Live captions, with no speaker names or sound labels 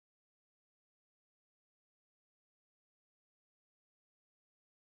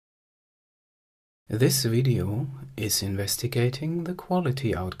This video is investigating the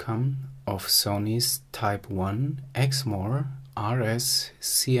quality outcome of Sony's Type 1 Exmor RS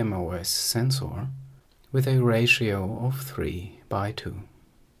CMOS sensor with a ratio of 3:2.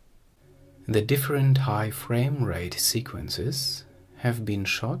 The different high frame rate sequences have been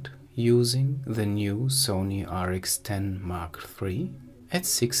shot using the new Sony RX10 Mark III at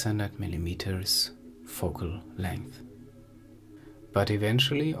 600 mm focal length. But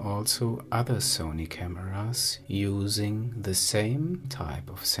eventually also other Sony cameras using the same type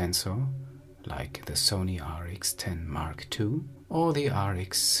of sensor, like the Sony RX10 Mark II or the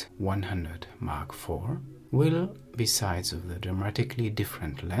RX100 Mark IV, will, besides of the dramatically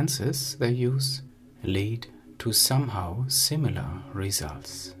different lenses they use, lead to somehow similar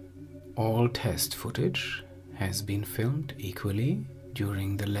results. All test footage has been filmed equally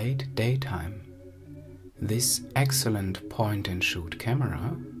during the late daytime. This excellent point-and-shoot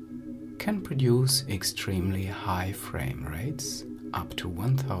camera can produce extremely high frame rates, up to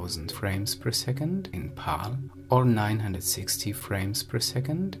 1000 frames per second in PAL or 960 frames per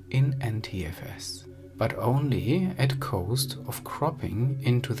second in NTFS, but only at cost of cropping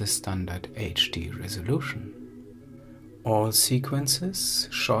into the standard HD resolution. All sequences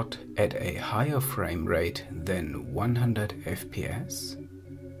shot at a higher frame rate than 100 FPS,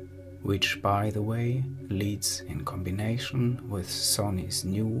 which, by the way, leads in combination with Sony's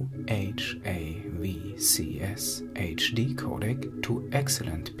new HAVCS HD-codec to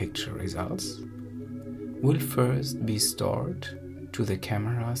excellent picture results, will first be stored to the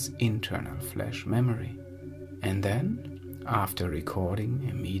camera's internal flash memory, and then, after recording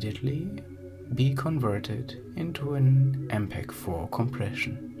immediately, be converted into an MPEG-4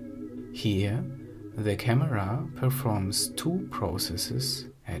 compression. Here, the camera performs two processes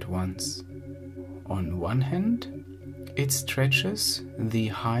at once. On one hand, it stretches the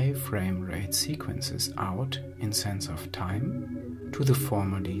high frame rate sequences out in sense of time to the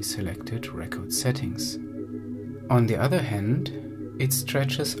formerly selected record settings. On the other hand, it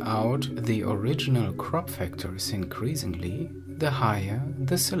stretches out the original crop factors increasingly the higher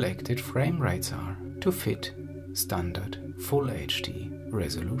the selected frame rates are to fit standard Full HD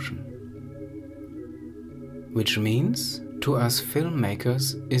resolution. Which means to us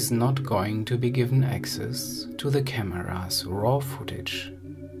filmmakers is not going to be given access to the camera's raw footage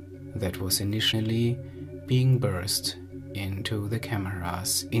that was initially being burst into the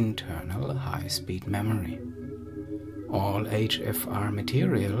camera's internal high-speed memory. All HFR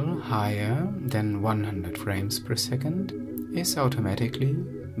material higher than 100 frames per second is automatically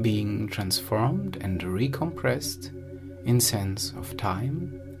being transformed and recompressed in sense of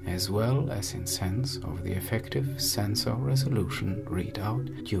time as well as in sense of the effective sensor resolution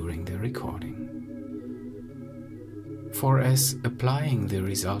readout during the recording. For as applying the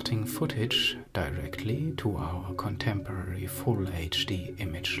resulting footage directly to our contemporary Full HD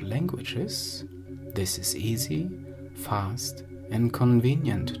image languages, this is easy, fast and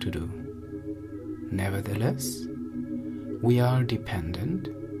convenient to do. Nevertheless, we are dependent,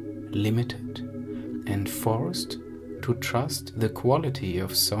 limited and forced to trust the quality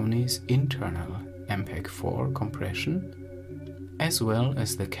of Sony's internal MPEG-4 compression as well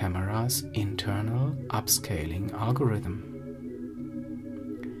as the camera's internal upscaling algorithm.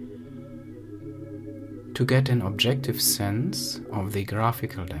 To get an objective sense of the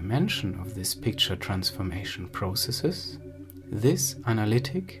graphical dimension of this picture transformation processes, this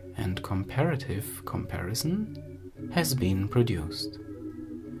analytic and comparative comparison has been produced.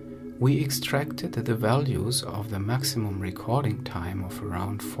 We extracted the values of the maximum recording time of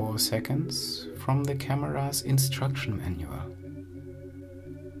around 4 seconds from the camera's instruction manual.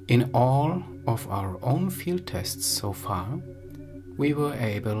 In all of our own field tests so far, we were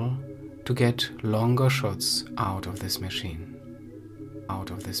able to get longer shots out of this machine.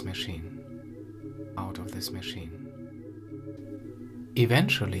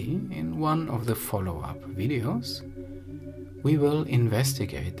 Eventually, in one of the follow-up videos, we will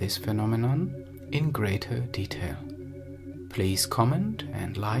investigate this phenomenon in greater detail. Please comment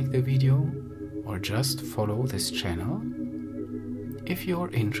and like the video or just follow this channel if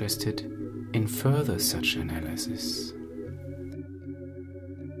you're interested in further such analysis.